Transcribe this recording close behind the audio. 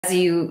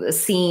you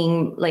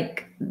seeing,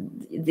 like,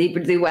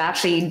 they were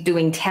actually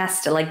doing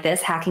tests like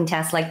this, hacking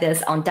tests like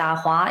this on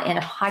Dahua and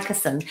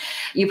Hikvision.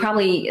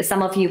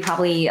 Some of you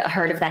probably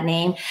heard of that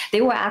name.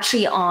 They were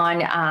actually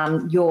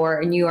on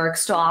your New York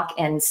stock,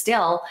 and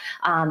still,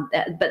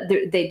 but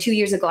they 2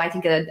 years ago, I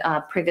think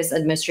a previous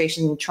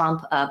administration,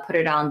 Trump, put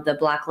it on the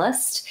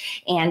blacklist.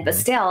 But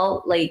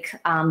still, like,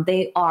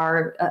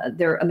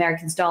 they're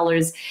American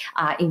dollars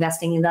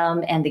investing in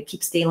them, and they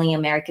keep stealing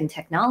American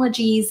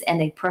technologies,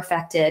 and they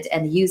perfect it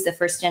and use the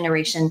first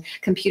generation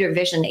computer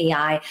vision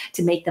AI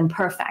to make them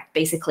perfect.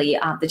 Basically,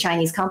 the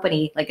Chinese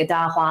company like a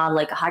Dahua,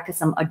 like a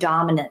Hikvision,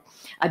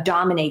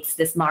 dominates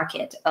this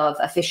market of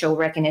facial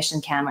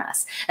recognition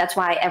cameras. That's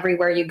why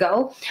everywhere you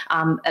go,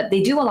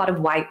 they do a lot of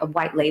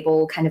white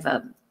label kind of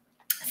a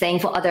thing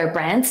for other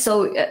brands.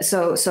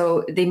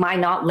 So they might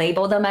not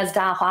label them as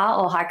Dahua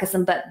or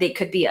Hikvision, but they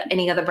could be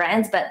any other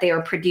brands, but they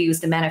are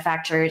produced and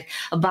manufactured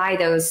by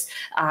those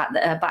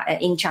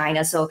in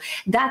China. So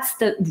that's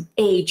the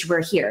age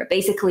we're here.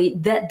 Basically,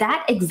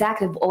 that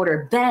executive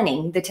order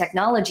banning the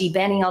technology,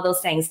 banning all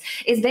those things,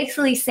 is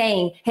basically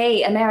saying,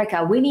 hey,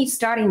 America, we need to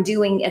start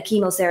doing a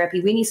chemotherapy.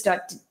 We need to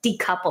start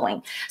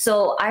decoupling.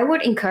 So I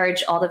would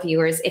encourage all the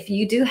viewers, if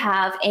you do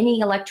have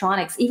any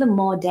electronics, even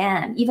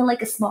modem, even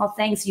like a small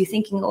things, you're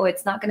thinking, oh,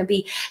 it's not going to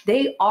be,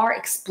 they are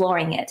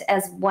exploring it.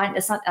 As one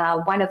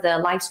of the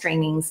live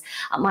streamings,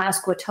 Miles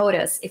told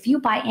us, if you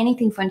buy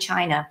anything from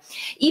China,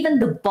 even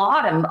the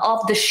bottom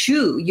of the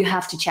shoe, you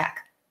have to check.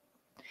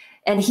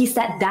 And he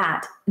said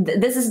that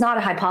this is not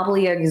a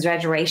hyperbole or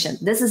exaggeration.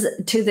 This is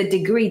to the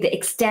degree, the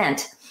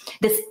extent,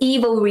 this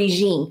evil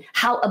regime,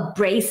 how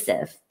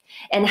abrasive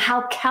and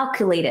how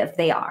calculative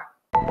they are.